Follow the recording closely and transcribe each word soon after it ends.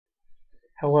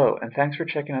Hello, and thanks for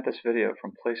checking out this video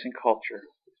from Placing Culture,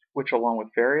 which along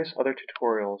with various other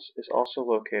tutorials is also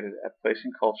located at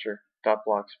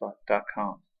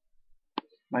placingculture.blogspot.com.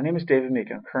 My name is David Meek,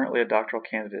 and I'm currently a doctoral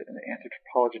candidate in the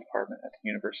Anthropology Department at the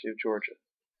University of Georgia.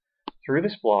 Through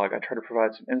this blog, I try to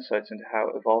provide some insights into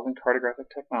how evolving cartographic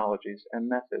technologies and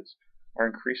methods are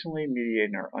increasingly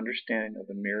mediating our understanding of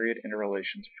the myriad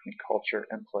interrelations between culture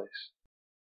and place.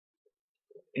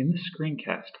 In this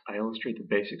screencast, I illustrate the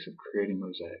basics of creating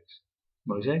mosaics.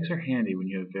 Mosaics are handy when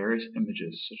you have various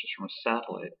images, such as from a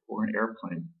satellite or an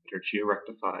airplane, that are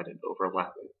georectified and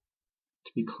overlapping.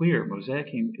 To be clear,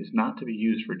 mosaicing is not to be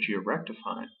used for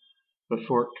georectifying, but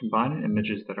for combining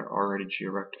images that are already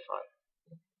georectified.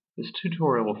 This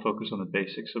tutorial will focus on the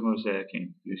basics of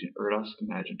mosaicing using Erdas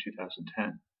Imagine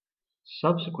 2010.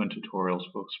 Subsequent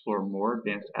tutorials will explore more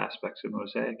advanced aspects of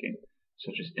mosaicing,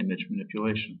 such as image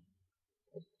manipulation.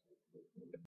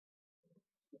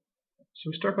 So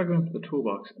we start by going to the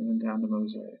toolbox and then down to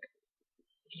Mosaic,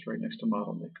 which is right next to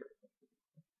Model Maker.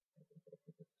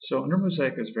 So under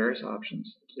Mosaic there's various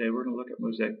options. Today we're going to look at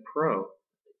Mosaic Pro.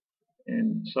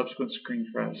 In subsequent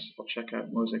screencasts I'll check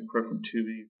out Mosaic Pro from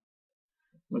 2B.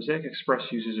 Mosaic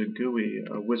Express uses a GUI,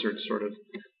 a wizard sort of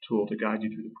tool to guide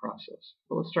you through the process.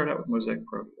 But let's start out with Mosaic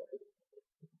Pro today.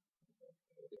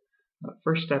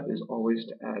 First step is always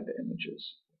to add the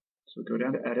images. So go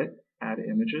down to Edit, Add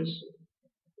Images,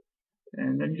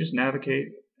 and then you just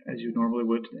navigate as you normally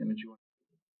would to the image you want.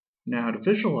 Now to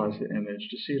visualize the image,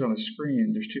 to see it on the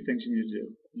screen, there's two things you need to do.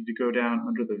 You need to go down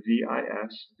under the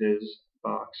Viz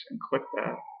box and click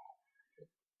that,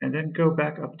 and then go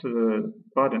back up to the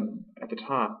button at the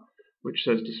top which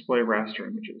says Display Raster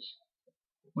Images.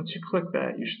 Once you click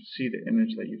that, you should see the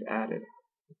image that you've added.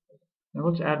 Now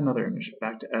let's add another image.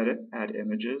 Back to Edit, Add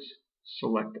Images,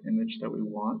 select the image that we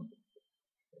want.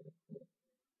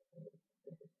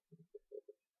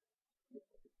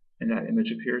 And that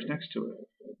image appears next to it.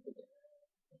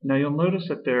 Now you'll notice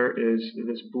that there is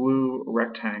this blue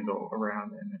rectangle around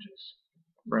the images,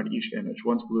 around each image.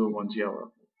 One's blue and one's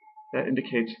yellow. That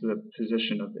indicates the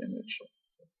position of the image,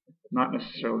 not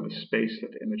necessarily the space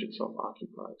that the image itself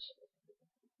occupies.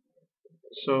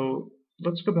 So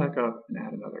let's go back up and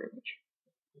add another image.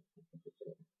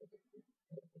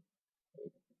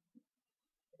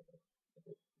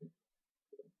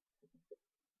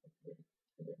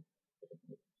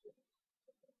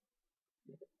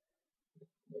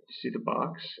 You see the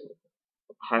box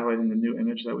highlighting the new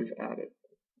image that we've added.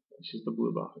 This is the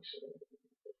blue box.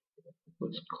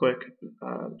 Let's click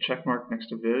check mark next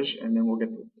to Viz, and then we'll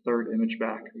get the third image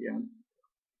back again.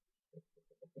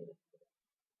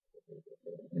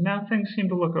 And now things seem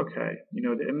to look okay. You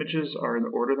know, the images are in the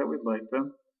order that we'd like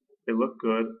them. They look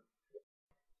good.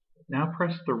 Now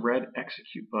press the red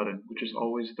execute button, which is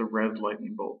always the red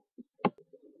lightning bolt.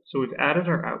 So we've added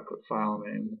our output file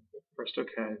name, pressed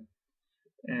OK.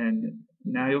 And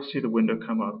now you'll see the window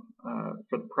come up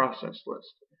for the process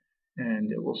list,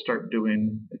 and it will start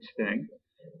doing its thing,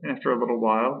 and after a little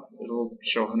while it'll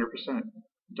show 100%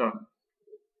 done.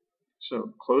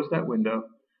 So close that window,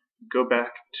 go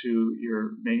back to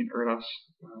your main Erdas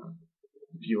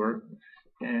viewer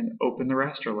and open the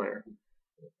raster layer,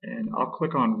 and I'll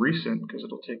click on recent because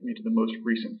it'll take me to the most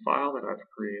recent file that I've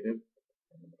created,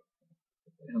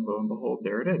 and lo and behold,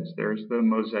 there it is. There's the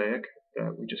mosaic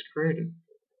that we just created.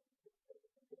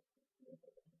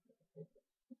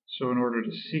 So in order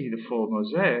to see the full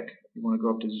mosaic, you want to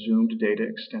go up to Zoom to Data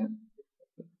Extent.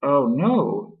 Oh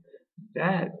no,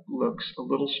 that looks a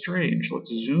little strange. Let's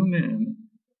zoom in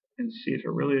and see if it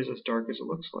really is as dark as it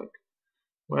looks like.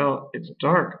 Well, it's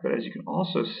dark, but as you can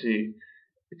also see,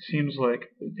 it seems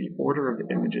like the order of the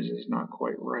images is not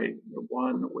quite right. The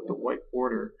one with the white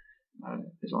border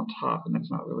is on top, and that's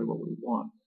not really what we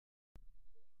want.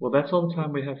 Well, that's all the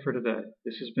time we have for today.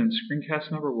 This has been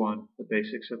screencast number 1, The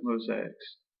Basics of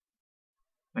Mosaics.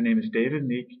 My name is David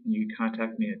Meek, and you can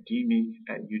contact me at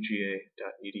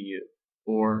dmeek@uga.edu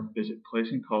or visit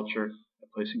Placing Culture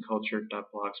at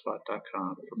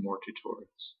placingculture.blogspot.com for more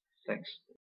tutorials. Thanks.